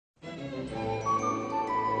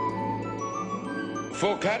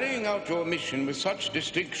For carrying out your mission with such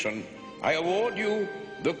distinction, I award you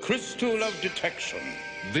the Crystal of Detection.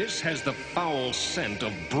 This has the foul scent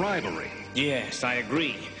of bribery. Yes, I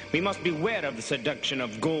agree. We must beware of the seduction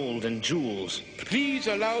of gold and jewels. Please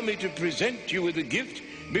allow me to present you with a gift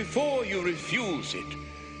before you refuse it.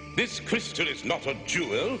 This crystal is not a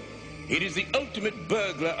jewel. It is the ultimate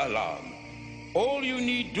burglar alarm. All you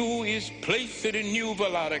need do is place it in New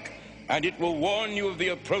Valaric, and it will warn you of the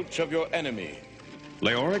approach of your enemy.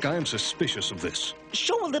 Leoric, I am suspicious of this.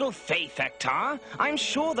 Show a little faith, Hector. I'm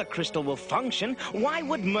sure the crystal will function. Why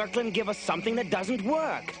would Merklin give us something that doesn't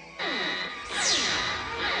work?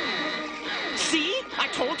 See? I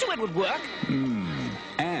told you it would work.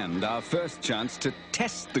 And our first chance to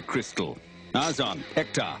test the crystal. Azon,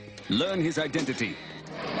 Hector, learn his identity.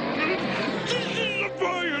 This is a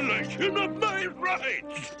violation of my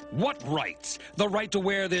rights! What rights? The right to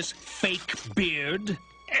wear this fake beard?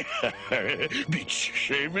 Bit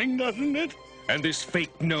shaming, doesn't it? And this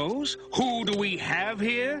fake nose? Who do we have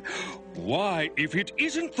here? Why, if it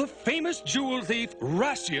isn't the famous jewel thief,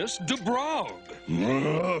 Rassius de Braug.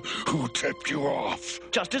 Who tipped you off?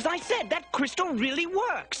 Just as I said, that crystal really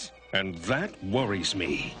works. And that worries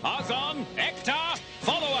me. Azon, Hector,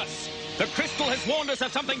 follow us. The crystal has warned us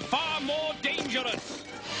of something far more dangerous.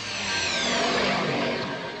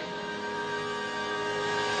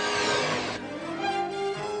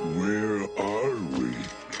 Where are we?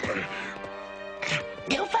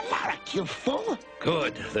 New Valaric, you fool!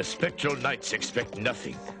 Good. The spectral knights expect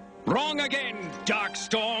nothing. Wrong again,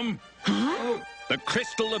 Darkstorm. Huh? The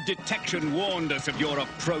crystal of detection warned us of your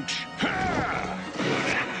approach.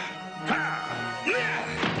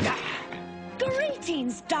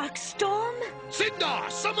 Greetings, Darkstorm.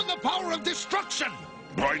 Sindar, summon the power of destruction!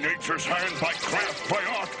 By nature's hand, by craft, by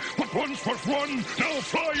art, but once was one, now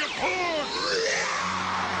fly apart!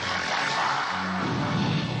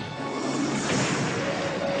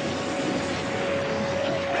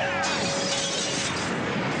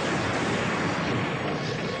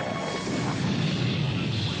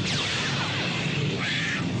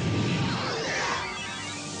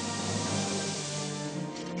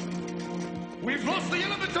 We've lost the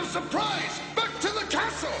element of surprise! Back to the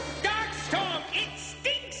castle! Darkstorm, it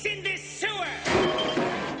stinks in this sewer!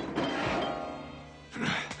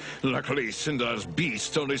 Luckily, Sindar's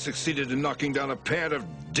beast only succeeded in knocking down a pair of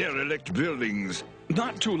derelict buildings.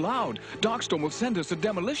 Not too loud. Darkstorm will send us a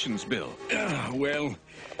demolitions bill. Well,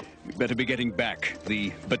 we better be getting back.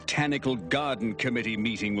 The Botanical Garden Committee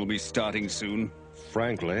meeting will be starting soon.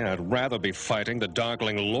 Frankly, I'd rather be fighting the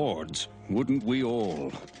Darkling Lords. Wouldn't we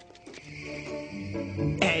all?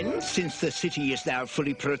 And since the city is now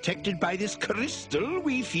fully protected by this crystal,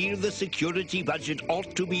 we feel the security budget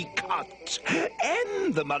ought to be cut.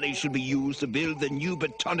 And the money should be used to build the new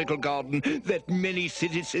botanical garden that many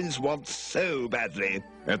citizens want so badly.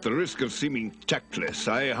 At the risk of seeming tactless,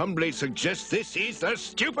 I humbly suggest this is the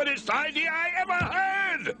stupidest idea I ever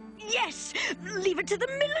heard! Yes, leave it to the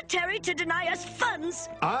military to deny us funds.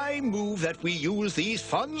 I move that we use these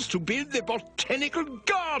funds to build the botanical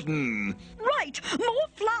garden. Right, more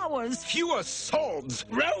flowers. Fewer swords.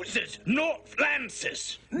 Roses, not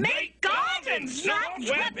lances. Make gardens, not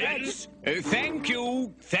weapons. Thank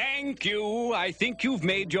you. Thank you. I think you've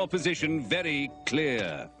made your position very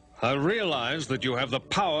clear. I realize that you have the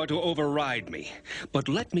power to override me, but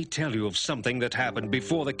let me tell you of something that happened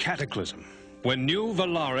before the Cataclysm, when New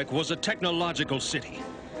Valaric was a technological city.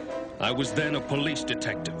 I was then a police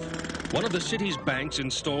detective. One of the city's banks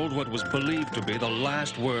installed what was believed to be the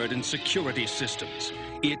last word in security systems.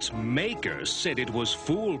 Its maker said it was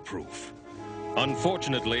foolproof.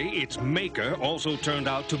 Unfortunately, its maker also turned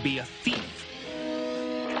out to be a thief.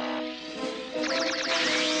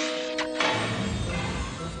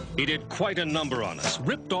 He did quite a number on us,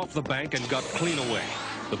 ripped off the bank and got clean away.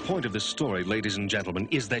 The point of this story, ladies and gentlemen,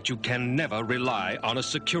 is that you can never rely on a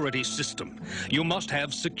security system. You must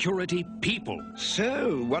have security people.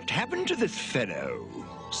 So, what happened to this fellow?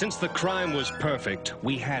 Since the crime was perfect,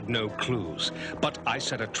 we had no clues. But I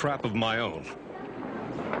set a trap of my own.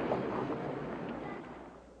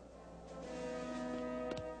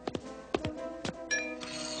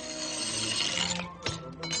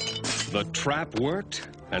 The trap worked,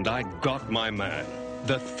 and I got my man.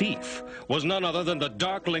 The thief was none other than the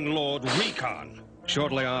Darkling Lord Recon.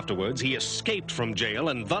 Shortly afterwards, he escaped from jail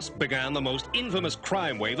and thus began the most infamous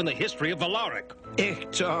crime wave in the history of Valaric.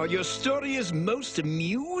 Hector, your story is most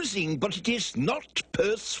amusing, but it is not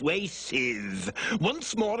persuasive.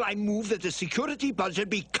 Once more, I move that the security budget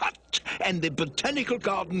be cut and the botanical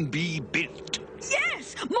garden be built.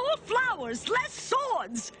 Yes, more flowers, less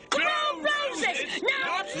swords. Grow roses,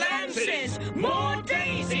 not less lances, more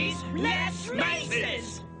daisies, less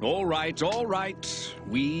maces. All right.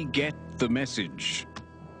 We get the message.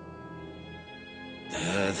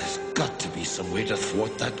 There's got to be some way to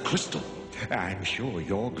thwart that crystal. I'm sure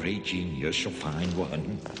your great genius shall find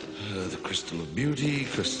one. The crystal of beauty,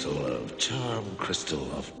 crystal of charm, crystal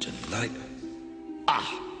of delight.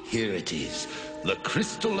 Ah, here it is. The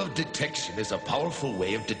crystal of detection is a powerful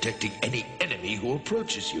way of detecting any enemy who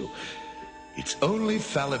approaches you. Its only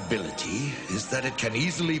fallibility is that it can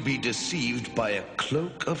easily be deceived by a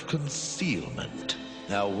cloak of concealment.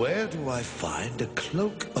 Now, where do I find a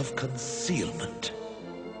cloak of concealment?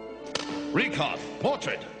 Recon,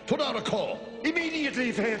 Portrait, put out a call.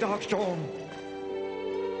 Immediately, fair Darkstorm.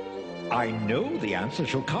 I know the answer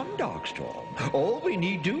shall come, Darkstorm. All we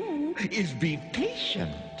need do is be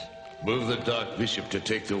patient. Move the Dark Bishop to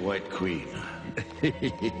take the White Queen.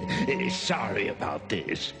 Sorry about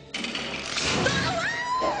this.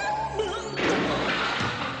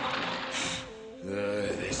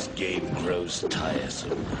 This game grows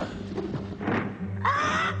tiresome.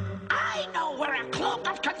 I know where a cloak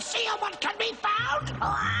of concealment can be found.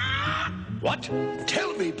 What?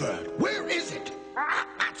 Tell me, Bird, where is it?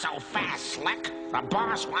 Not so fast, Slick. The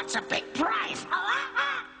boss wants a big prize.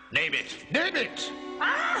 Name it. Name it!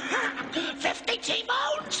 50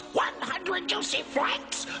 T-bones, 100 juicy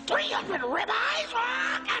flanks, 300 ribeyes,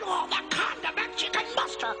 and all the condiments you can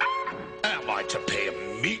muster. Am I to pay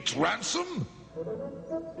a meat ransom?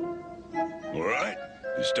 All right.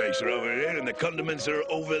 The steaks are over here and the condiments are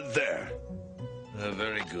over there.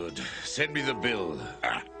 Very good. Send me the bill.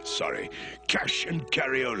 Sorry. Cash and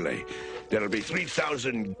carry only. There'll be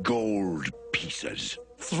 3,000 gold pieces.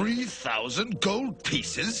 3,000 gold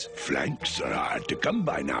pieces? Flanks are hard to come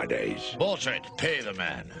by nowadays. Portrait, pay the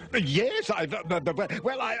man. Yes,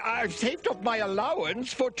 I've saved up my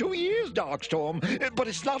allowance for 2 years, Darkstorm, but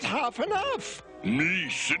it's not half enough. Me,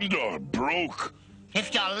 Cinder, broke.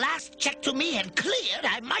 If your last check to me had cleared,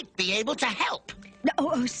 I might be able to help.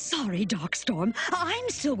 Oh, sorry, Darkstorm. I'm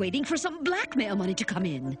still waiting for some blackmail money to come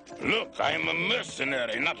in. Look, I am a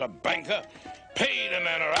mercenary, not a banker. Pay the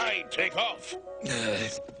man or I take off.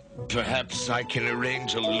 Perhaps I can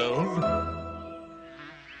arrange a loan?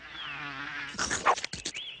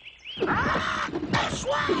 This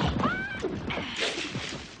way!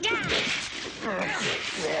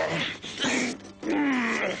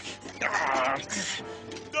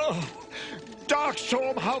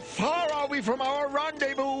 Darkstorm, how far are we from our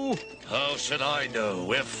rendezvous? How should I know?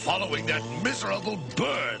 We're following that miserable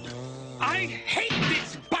bird. I hate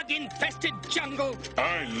this bug-infested jungle.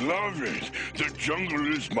 I love it. The jungle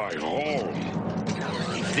is my home.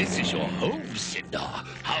 If this is your home, Cinder,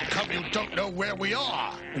 how come you don't know where we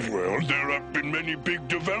are? Well, there have been many big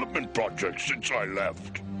development projects since I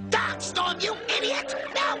left. Darkstorm, you idiot!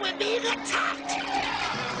 Now we're being attacked!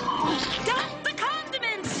 Dump the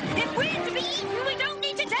condiments! If we're to be eaten, we don't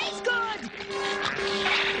need to taste good!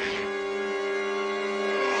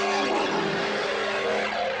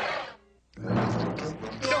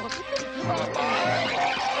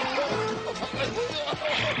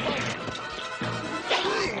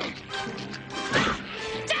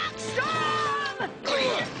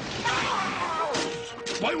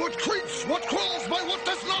 By what creeps, what crawls, by what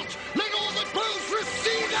does not, let all the birds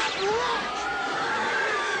receive that rot!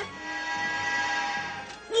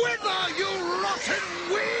 Wither, you rotten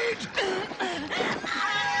weed!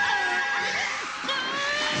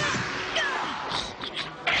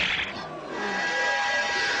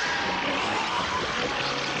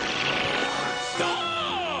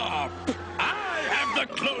 Stop! I have the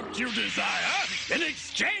cloak you desire in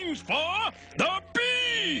exchange for the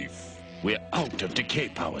beef! We're out of decay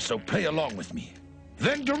power, so play along with me.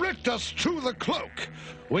 Then direct us to the cloak.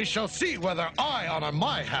 We shall see whether I honor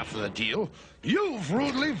my half of the deal. You've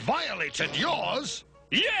rudely violated yours.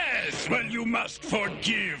 Yes, well, you must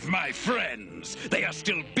forgive my friends. They are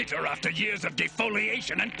still bitter after years of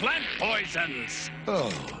defoliation and plant poisons.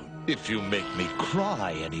 Oh, if you make me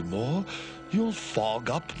cry anymore, you'll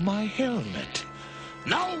fog up my helmet.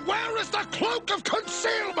 Now where is the cloak of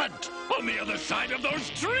concealment? On the other side of those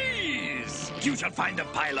trees! You shall find a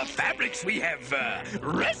pile of fabrics we have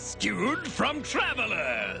rescued from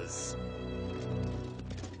travelers.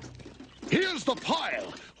 Here's the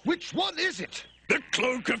pile. Which one is it? The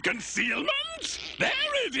cloak of concealment? There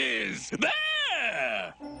it is!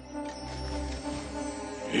 There!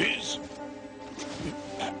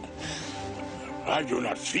 I do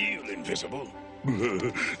not feel invisible.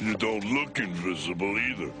 You don't look invisible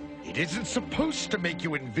either. It isn't supposed to make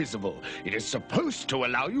you invisible. It is supposed to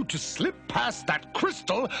allow you to slip past that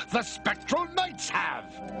crystal the spectral knights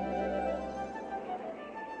have.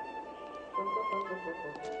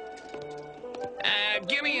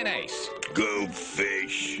 Give me an ace. Go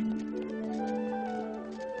fish.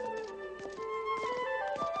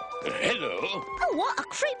 Hello. Oh, what a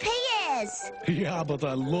creep he is! Yeah, but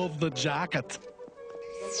I love the jacket.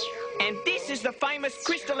 And this is the famous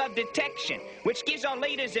Crystal of Detection, which gives our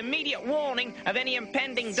leaders immediate warning of any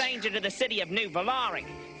impending danger to the city of New Valaric.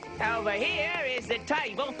 Over here is the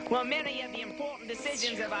table where many of the important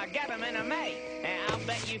decisions of our government are made. I'll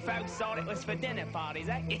bet you folks thought it was for dinner parties,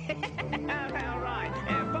 eh? All right,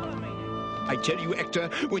 follow me. I tell you, Hector,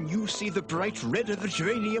 when you see the bright red of the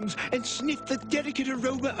geraniums and sniff the delicate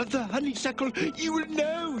aroma of the honeysuckle, you will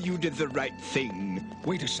know you did the right thing.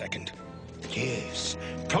 Wait a second. Yes,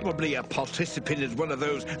 probably a participant in one of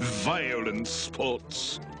those violent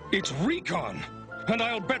sports. It's Recon, and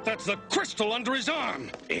I'll bet that's the crystal under his arm.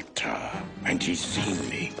 Hector, and he's seen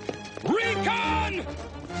me. Recon!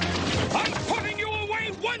 I'm putting you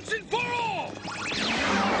away once and for all!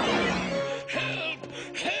 Help!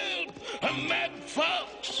 Help! A mad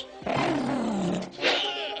fox!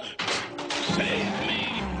 Save me!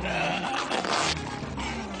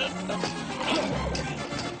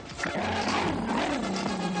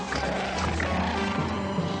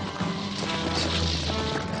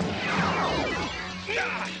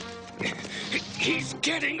 He's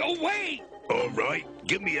getting away! All right,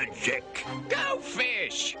 give me a check. Go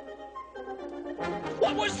fish!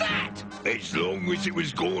 What was that? As long as it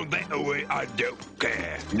was going that way, I don't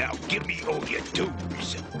care. Now give me all your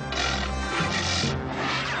tools.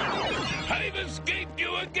 I've escaped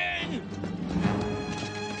you again!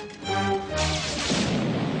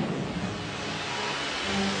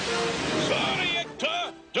 Sorry,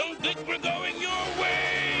 Hector! Don't think we're going your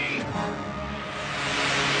way!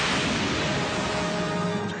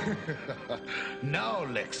 Now,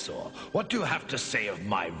 Lexor, what do you have to say of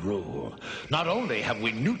my rule? Not only have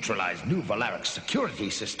we neutralized New Valaric's security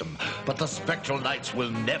system, but the Spectral Knights will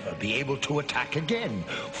never be able to attack again,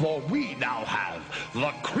 for we now have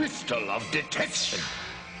the Crystal of Detection.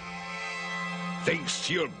 Thanks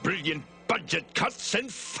to your brilliant budget cuts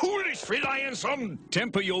and foolish reliance on...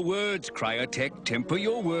 Temper your words, Cryotech, temper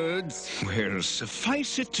your words. Well,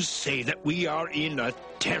 suffice it to say that we are in a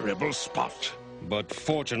terrible spot. But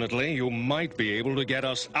fortunately, you might be able to get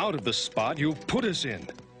us out of the spot you've put us in.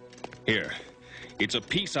 Here, it's a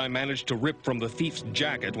piece I managed to rip from the thief's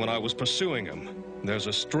jacket when I was pursuing him. There's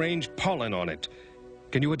a strange pollen on it.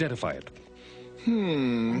 Can you identify it?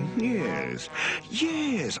 Yes.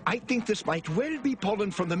 Yes, I think this might well be pollen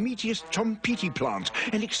from the meatiest Chompiti plant,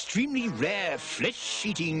 an extremely rare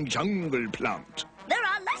flesh-eating jungle plant. There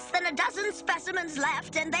are less than a dozen specimens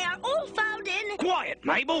left, and they are all found in... Quiet,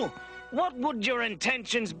 Mabel! What would your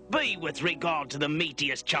intentions be with regard to the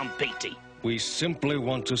meatiest Chompiti? We simply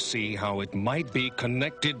want to see how it might be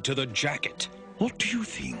connected to the jacket. What do you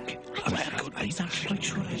think?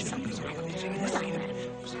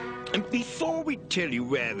 And before we tell you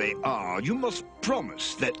where they are, you must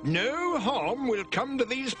promise that no harm will come to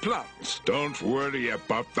these plants. Don't worry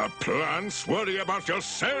about the plants. Worry about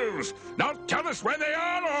yourselves. Now tell us where they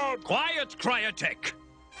are, or... Quiet, Cryotech!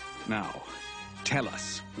 Now, tell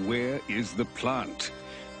us, where is the plant?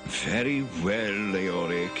 Very well,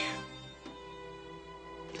 Leoric.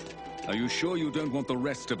 Are you sure you don't want the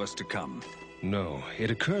rest of us to come? No, it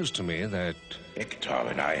occurs to me that... Hector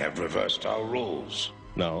and I have reversed our roles.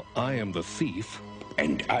 Now, I am the thief.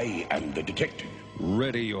 And I am the detective.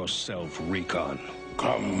 Ready yourself, Recon.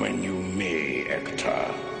 Come when you may,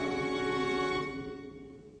 Hector.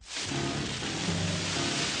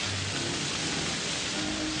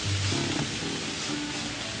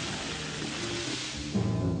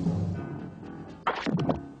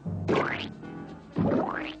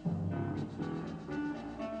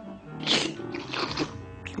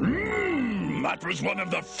 That was one of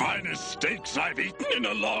the finest steaks I've eaten in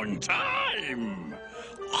a long time.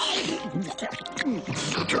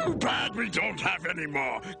 Too bad we don't have any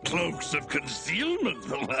more cloaks of concealment.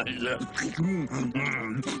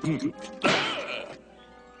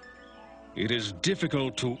 It is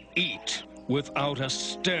difficult to eat without a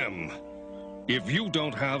stem. If you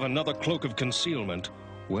don't have another cloak of concealment,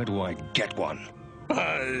 where do I get one?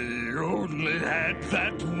 I only had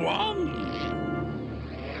that one.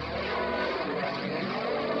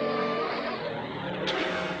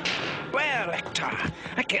 Well, Hector,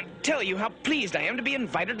 I can't tell you how pleased I am to be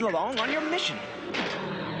invited along on your mission.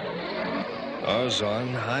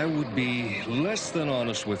 Arzon, I would be less than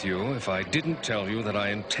honest with you if I didn't tell you that I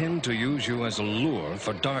intend to use you as a lure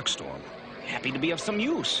for Darkstorm. Happy to be of some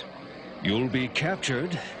use. You'll be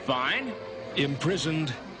captured. Fine.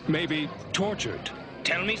 Imprisoned, maybe tortured.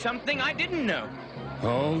 Tell me something I didn't know.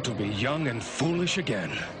 Oh, to be young and foolish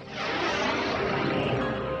again.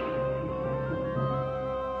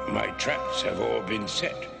 My traps have all been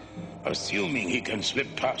set. Assuming he can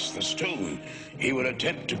slip past the stone, he will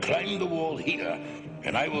attempt to climb the wall here,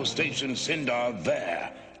 and I will station Sindar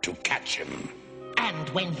there to catch him. And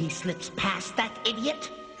when he slips past that idiot?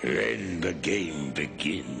 Then the game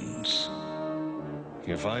begins.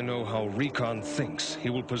 If I know how Recon thinks, he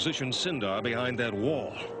will position Sindar behind that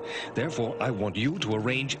wall. Therefore, I want you to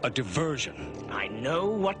arrange a diversion. I know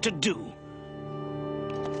what to do.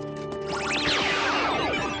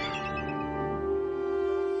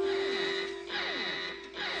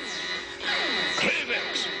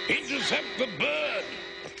 Clevex, intercept the bird!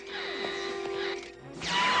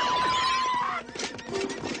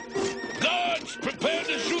 Guards, prepare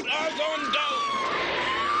to shoot Arzon down!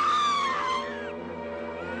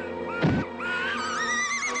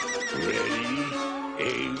 Ready,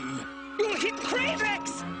 aim. You'll hit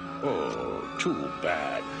Cravex! Oh, too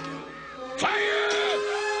bad. Fire!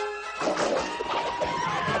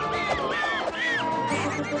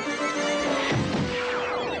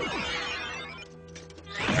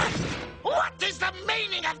 What is the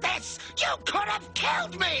meaning of this? You could have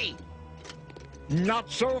killed me! Not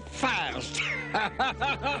so fast.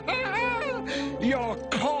 You're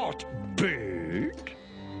caught, bird.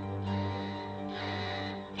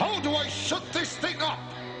 How do I shut this thing up?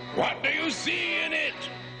 What do you see in it?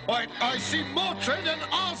 I see Motrin and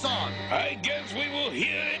Azon. I guess we will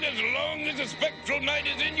hear it as long as the spectral knight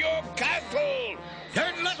is in your castle.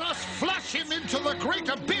 Then let us flash him into the great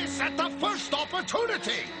abyss at the first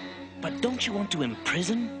opportunity. But don't you want to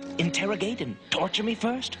imprison, interrogate, and torture me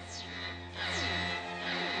first?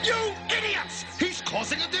 You idiots! He's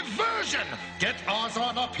causing a diversion! Get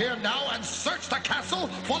Azon up here now and search the castle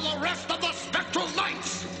for the rest of the spectral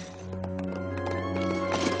knights!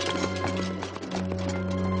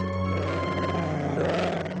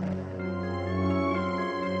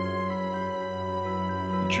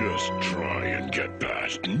 Just try and get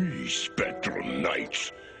past me, spectral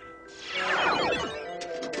knights.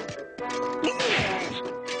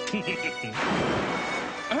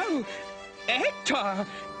 Oh, Hector!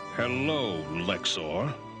 Hello,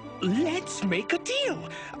 Lexor. Let's make a deal.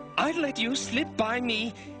 I'll let you slip by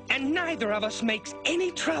me, and neither of us makes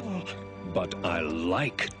any trouble. But I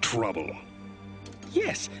like trouble.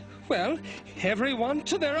 Yes, well, everyone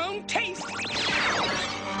to their own taste.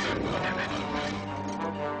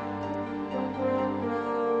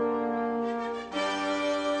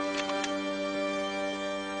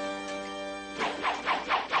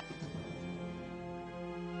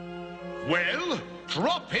 Well,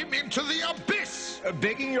 drop him into the abyss!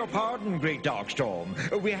 Begging your pardon, Great Darkstorm.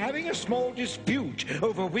 We're having a small dispute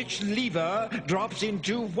over which lever drops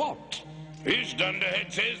into what. His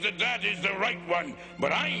dunderhead says that is the right one,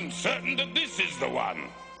 but I'm certain that this is the one.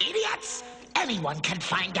 Idiots! Anyone can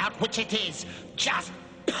find out which it is. Just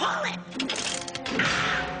pull it!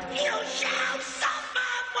 You shall suffer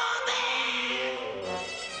for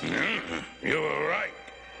this! You were right.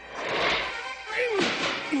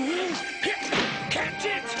 Catch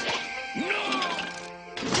it! No!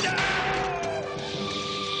 No!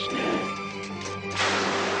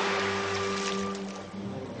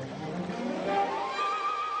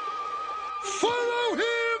 Follow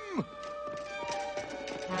him!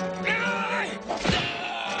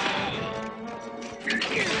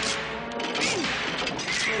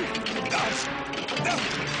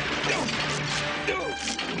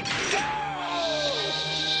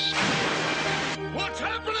 What's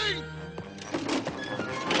happening?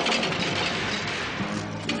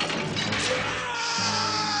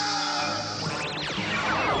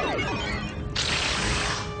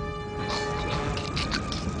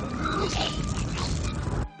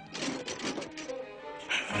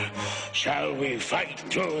 Shall we fight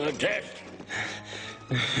to the death?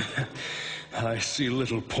 I see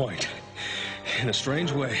little point. In a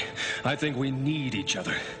strange way, I think we need each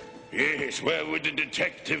other. Yes, where would the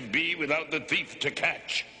detective be without the thief to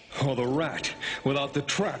catch? Or the rat without the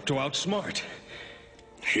trap to outsmart.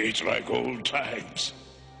 It's like old times.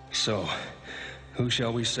 So, who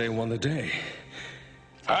shall we say won the day?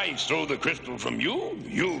 I stole the crystal from you.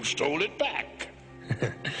 You stole it back.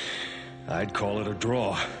 I'd call it a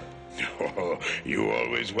draw. Oh, you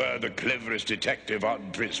always were the cleverest detective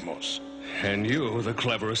on Prismos. And you the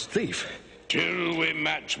cleverest thief. Till we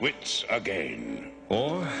match wits again.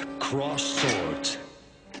 Or cross swords.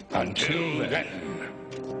 Until then.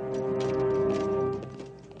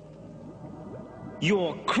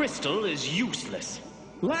 Your crystal is useless.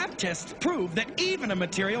 Lab tests prove that even a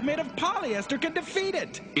material made of polyester can defeat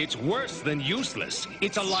it. It's worse than useless.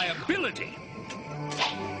 It's a liability.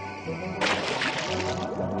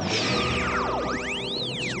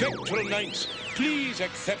 Spectral Knights, please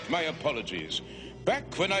accept my apologies.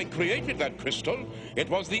 Back when I created that crystal, it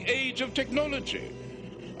was the age of technology.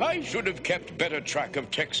 I should have kept better track of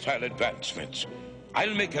textile advancements.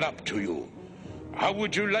 I'll make it up to you. How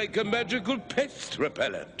would you like a magical pest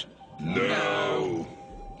repellent? No.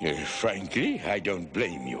 Frankly, I don't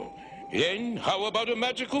blame you. Then how about a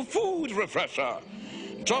magical food refresher?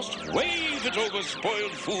 Just wave it over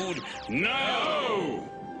spoiled food now!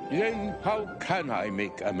 Then how can I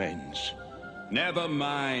make amends? Never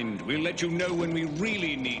mind. We'll let you know when we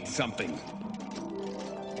really need something.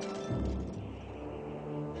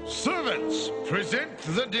 Servants, present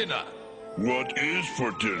the dinner. What is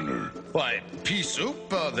for dinner? Why, pea soup,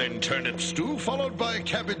 then turnip stew, followed by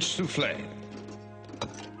cabbage souffle.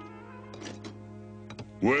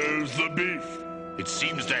 Where's the beef? It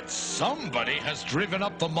seems that somebody has driven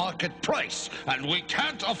up the market price, and we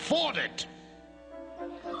can't afford it.